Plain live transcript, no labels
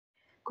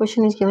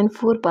question is given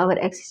 4 power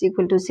x is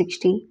equal to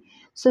 60.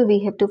 So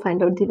we have to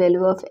find out the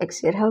value of x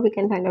here. How we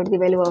can find out the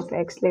value of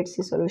x? Let's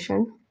see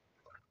solution.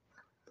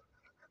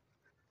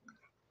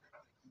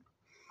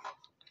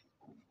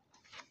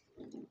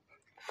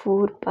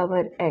 Four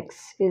power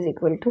x is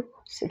equal to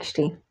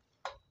 60.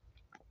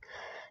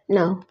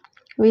 Now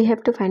we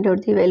have to find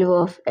out the value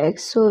of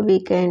x. So we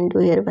can do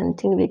here one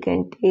thing. We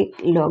can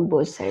take log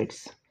both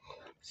sides.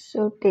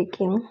 So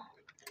taking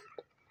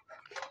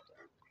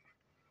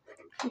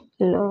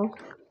log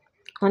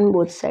on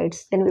both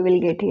sides, then we will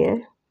get here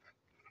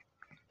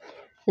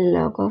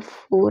log of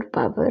 4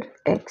 power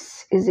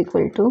x is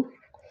equal to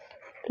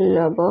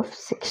log of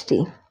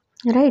 60,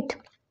 right?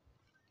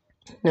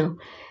 Now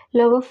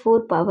log of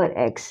 4 power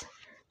x,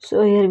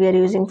 so here we are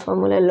using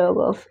formula log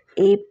of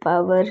a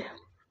power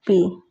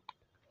p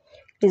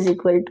is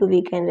equal to,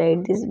 we can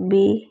write this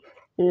b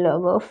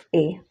log of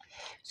a.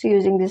 So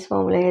using this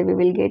formula here we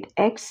will get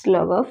x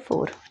log of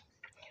 4.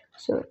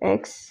 So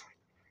x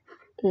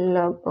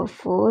log of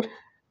 4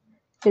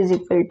 is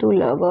equal to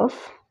log of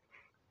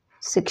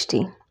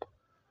 60.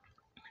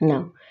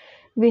 Now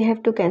we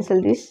have to cancel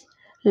this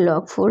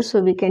log 4,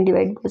 so we can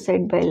divide both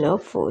sides by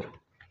log 4.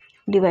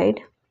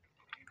 Divide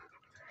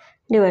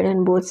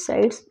on both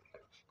sides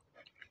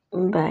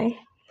by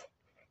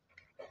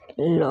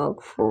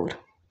log 4.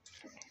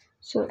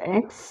 So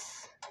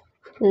x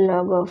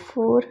log of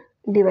 4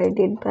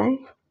 divided by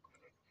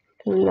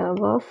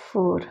log of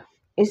 4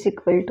 is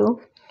equal to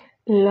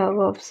log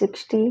of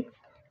 60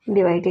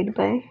 divided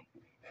by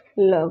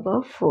log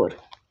of 4.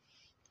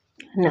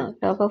 Now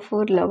log of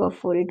 4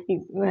 it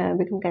will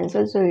become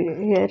cancelled. So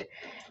here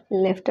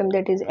left term,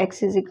 that is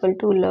x is equal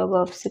to log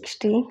of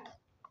 60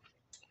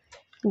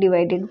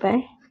 divided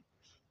by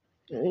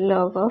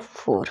log of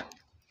 4.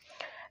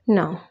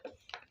 Now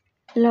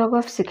log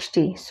of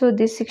 60, so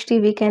this 60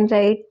 we can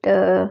write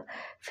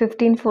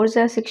 15 4s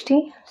are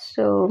 60.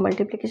 So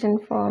multiplication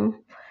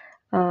form,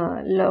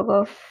 log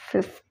of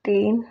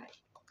 15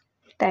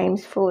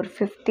 times 4,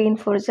 15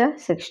 4s are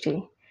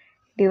 60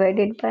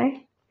 divided by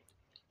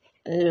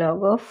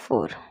log of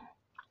 4.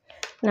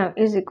 Now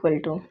is equal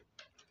to,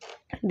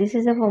 this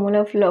is a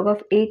formula of log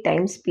of a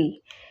times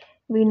b.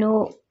 We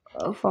know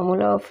a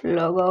formula of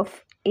log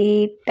of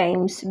a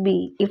times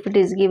b if it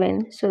is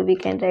given. So we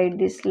can write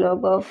this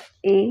log of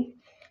a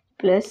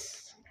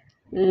plus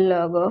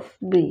log of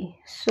b.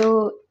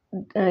 So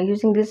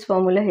using this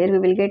formula here we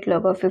will get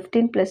log of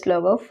 15 plus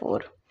log of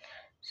 4.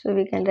 So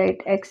we can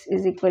write x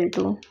is equal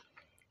to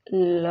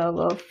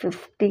log of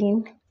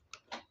 15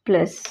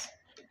 plus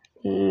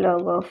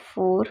log of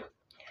 4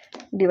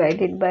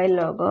 divided by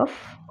log of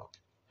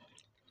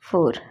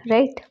 4,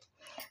 right?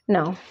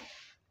 Now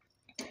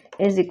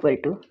is equal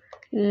to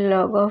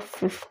log of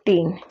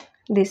 15,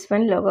 this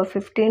one log of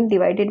 15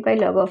 divided by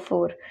log of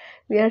 4.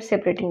 We are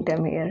separating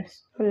term here.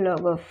 So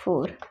log of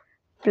 4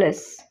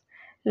 plus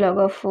log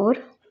of 4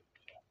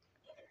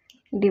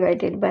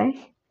 divided by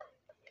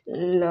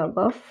log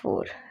of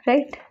 4,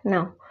 right?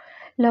 Now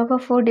log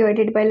of 4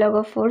 divided by log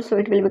of 4, so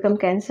it will become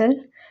cancel.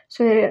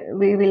 So here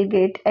we will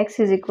get x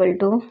is equal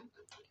to,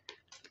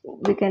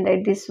 we can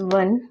write this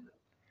 1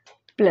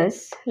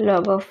 plus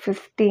log of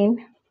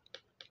 15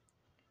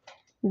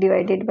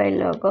 divided by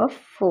log of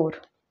 4.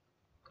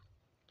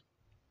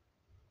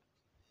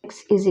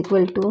 X is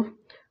equal to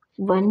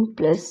 1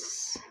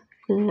 plus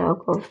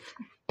log of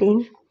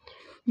 15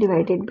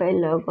 divided by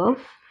log of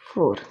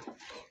 4.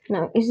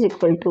 Now is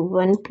equal to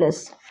 1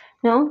 plus,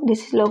 now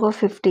this is log of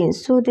 15,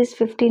 so this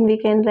 15 we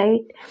can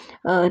write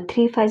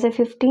 3 5s are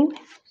 15.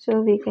 So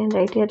we can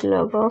write here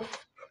log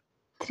of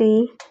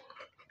 3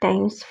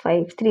 times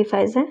 5, 3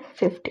 5s are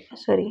 15,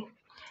 sorry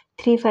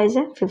 3 5s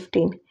are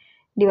 15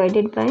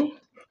 divided by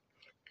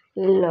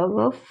log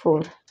of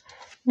 4.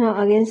 Now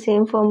again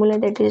same formula,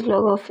 that is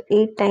log of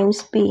 8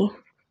 times p.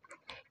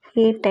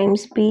 8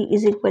 times p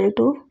is equal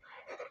to,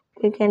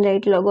 we can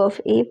write log of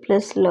a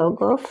plus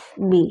log of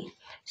b.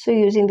 So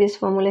using this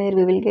formula here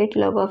we will get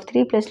log of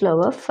 3 plus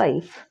log of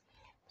 5.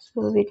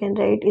 So we can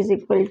write is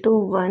equal to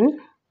 1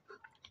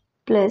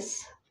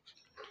 plus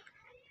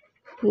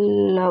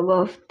log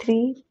of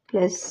 3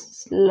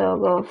 plus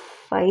log of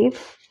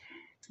 5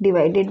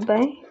 divided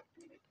by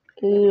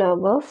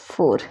log of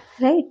 4,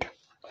 right?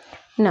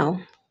 Now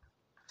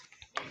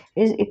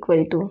is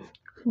equal to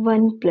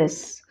 1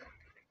 plus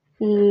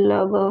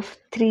log of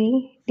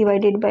 3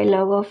 divided by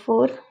log of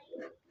 4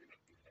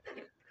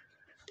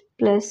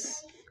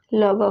 plus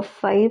log of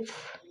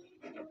 5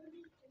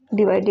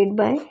 divided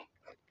by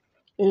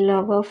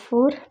log of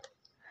 4.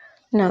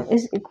 Now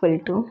is equal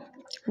to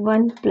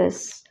 1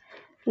 plus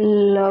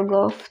log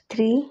of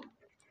 3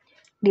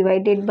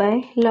 divided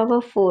by log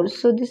of 4.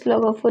 So this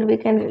log of 4 we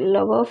can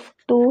log of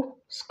 2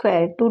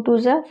 square, 2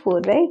 2s are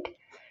 4, right?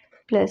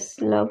 Plus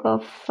log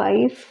of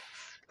 5,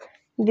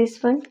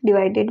 this one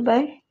divided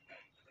by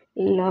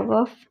log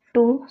of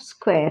 2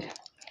 square.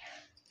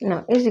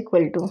 Now is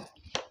equal to,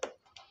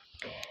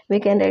 we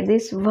can write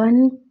this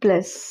 1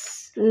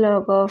 plus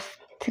log of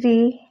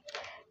 3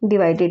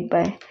 divided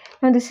by,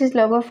 now this is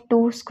log of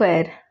 2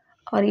 square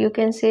or you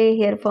can say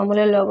here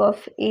formula log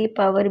of a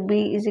power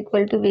b is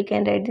equal to, we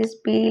can write this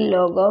b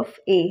log of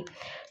a.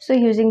 So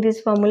using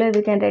this formula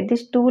we can write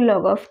this 2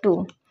 log of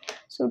 2.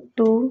 So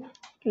 2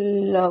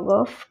 log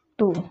of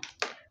 2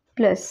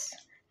 plus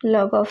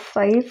log of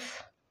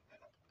 5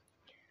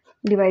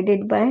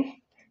 divided by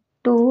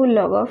 2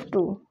 log of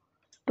 2.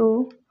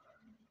 2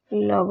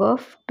 log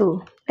of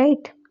 2,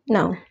 right?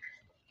 Now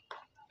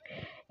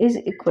is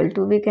equal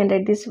to, we can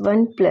write this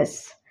 1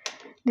 plus,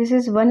 this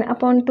is 1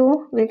 upon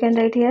 2, we can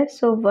write here.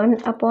 So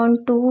 1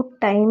 upon 2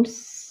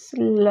 times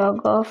log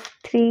of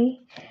 3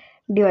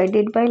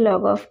 divided by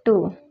log of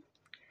 2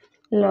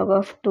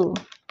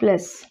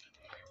 plus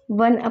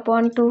 1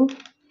 upon 2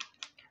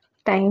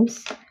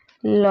 times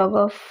log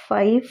of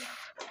 5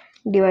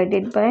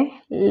 divided by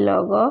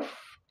log of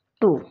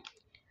 2,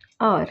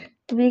 or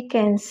we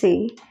can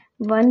say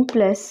 1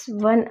 plus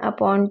 1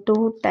 upon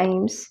 2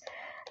 times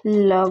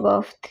log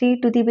of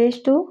 3 to the base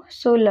 2.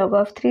 So log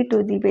of 3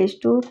 to the base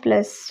 2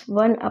 plus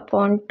 1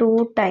 upon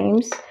 2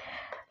 times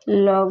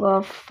log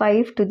of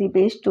 5 to the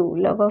base 2.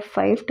 Log of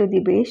 5 to the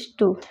base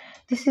 2.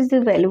 This is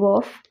the value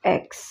of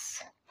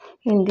x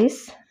in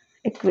this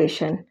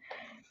equation.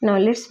 Now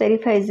let's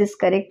verify is this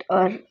correct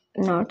or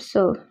not.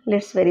 So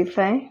let's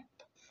verify.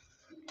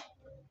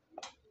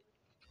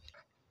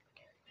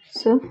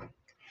 So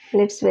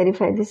let's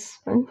verify this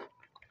one.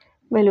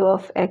 Value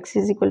of x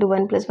is equal to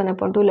 1 plus 1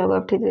 upon 2 log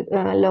of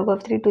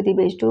 3 to the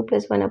base 2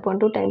 plus 1 upon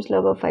 2 times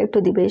log of 5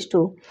 to the base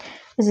 2.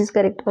 Is this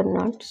correct or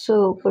not?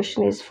 So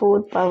question is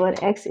 4 power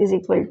x is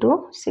equal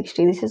to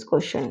 60. This is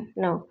question.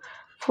 Now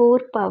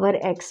 4 power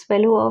x,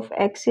 value of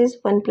x is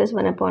 1 plus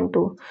 1 upon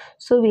 2.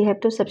 So we have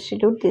to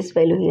substitute this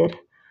value here.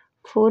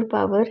 4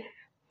 power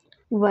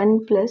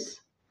 1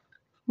 plus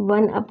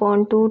 1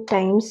 upon 2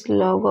 times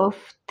log of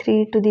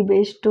 3 to the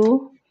base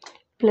 2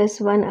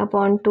 plus 1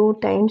 upon 2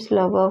 times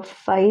log of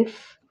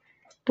 5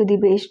 to the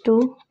base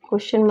 2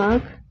 question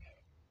mark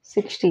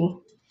 60.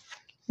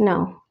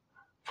 Now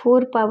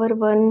 4 power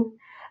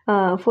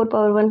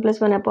 1 plus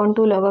 1 upon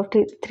 2 log of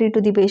 3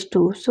 to the base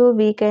 2. So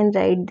we can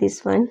write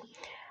this one.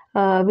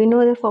 We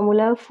know the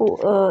formula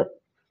for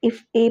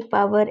if a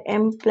power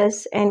m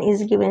plus n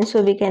is given,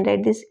 so we can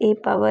write this a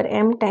power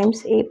m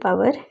times a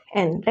power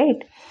n,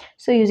 right?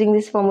 So using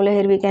this formula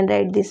here we can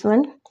write this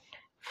one,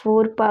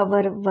 4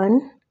 power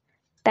 1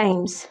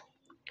 times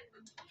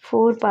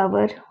 4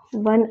 power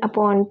 1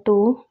 upon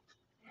 2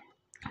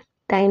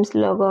 times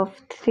log of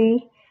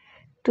 3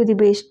 to the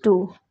base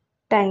 2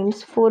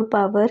 times 4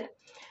 power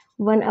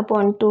 1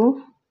 upon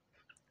 2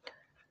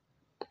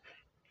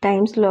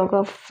 times log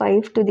of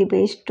 5 to the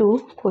base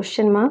 2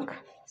 question mark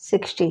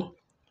 60,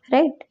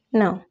 right?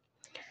 Now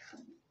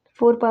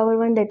 4 power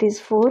 1, that is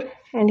 4,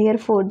 and here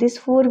 4. This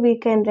 4 we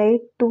can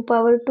write 2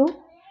 power 2.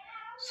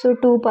 So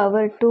 2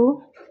 power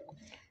 2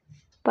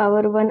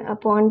 power 1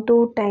 upon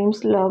 2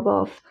 times log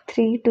of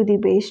 3 to the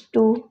base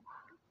 2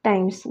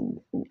 times,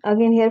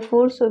 again here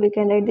 4, so we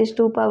can write this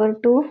 2 power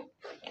 2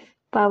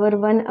 power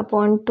 1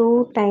 upon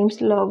 2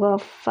 times log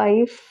of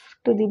 5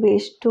 to the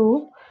base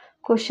 2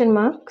 question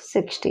mark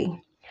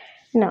 60.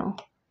 Now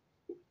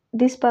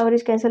this power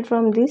is cancelled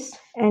from this,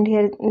 and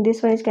here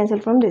this one is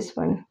cancelled from this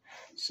one.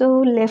 So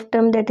left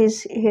term, that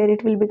is here,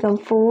 it will become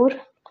 4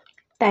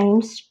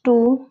 times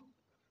 2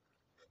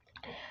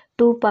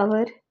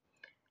 power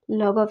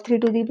log of 3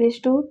 to the base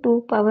 2,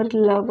 2 power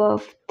log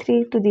of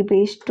 3 to the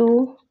base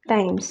 2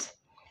 times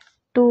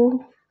 2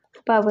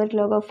 power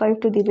log of 5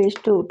 to the base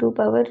 2, 2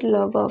 power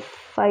log of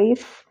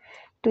 5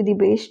 to the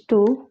base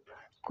 2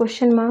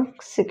 question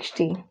mark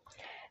 60.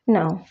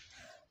 Now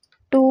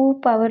 2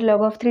 power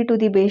log of 3 to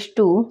the base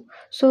 2.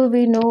 So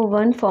we know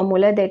one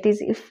formula, that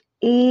is if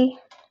a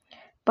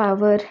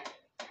power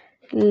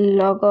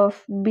log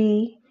of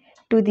b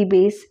to the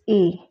base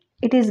a,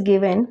 it is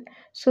given,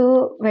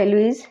 so value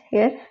is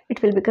here,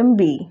 it will become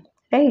b,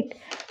 right?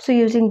 So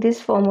using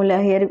this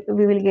formula here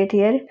we will get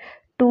here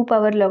 2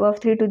 power log of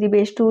 3 to the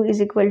base 2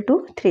 is equal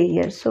to 3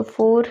 here. So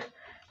 4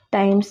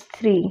 times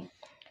 3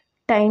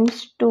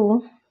 times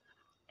 2,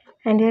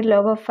 and here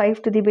log of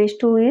 5 to the base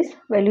 2 is,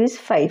 value is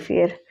 5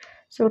 here.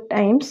 So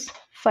times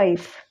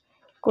 5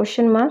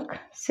 question mark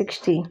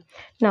 60.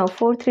 Now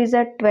 4 3s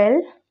are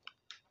 12,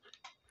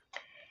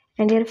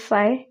 and here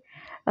 5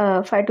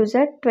 2s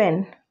are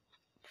 10,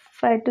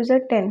 5 2s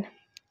are 10,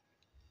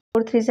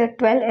 4 3s are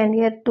 12, and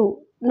here 2,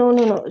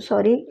 no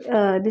sorry,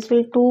 this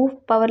will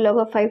 2 power log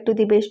of 5 to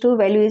the base 2,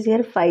 value is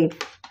here 5,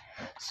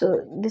 so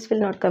this will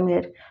not come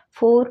here.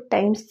 4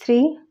 times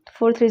 3,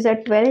 4 3s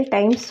are 12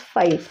 times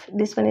 5,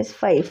 this one is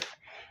 5,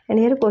 and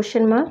here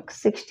question mark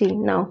 60.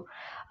 Now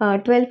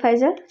 12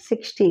 5s are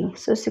 60,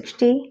 so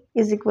 60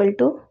 is equal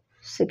to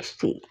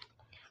 60.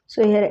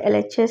 So here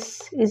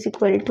LHS is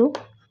equal to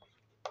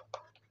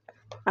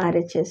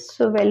RHS.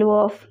 So value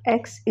of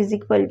x is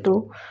equal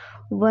to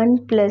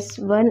 1 plus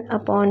 1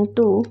 upon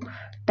 2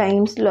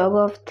 times log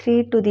of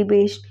 3 to the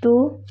base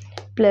 2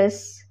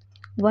 plus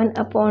 1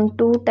 upon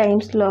 2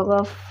 times log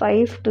of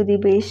 5 to the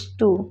base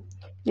 2.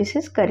 This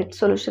is correct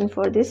solution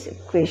for this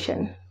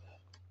equation.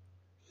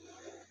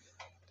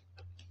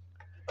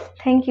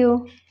 Thank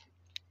you.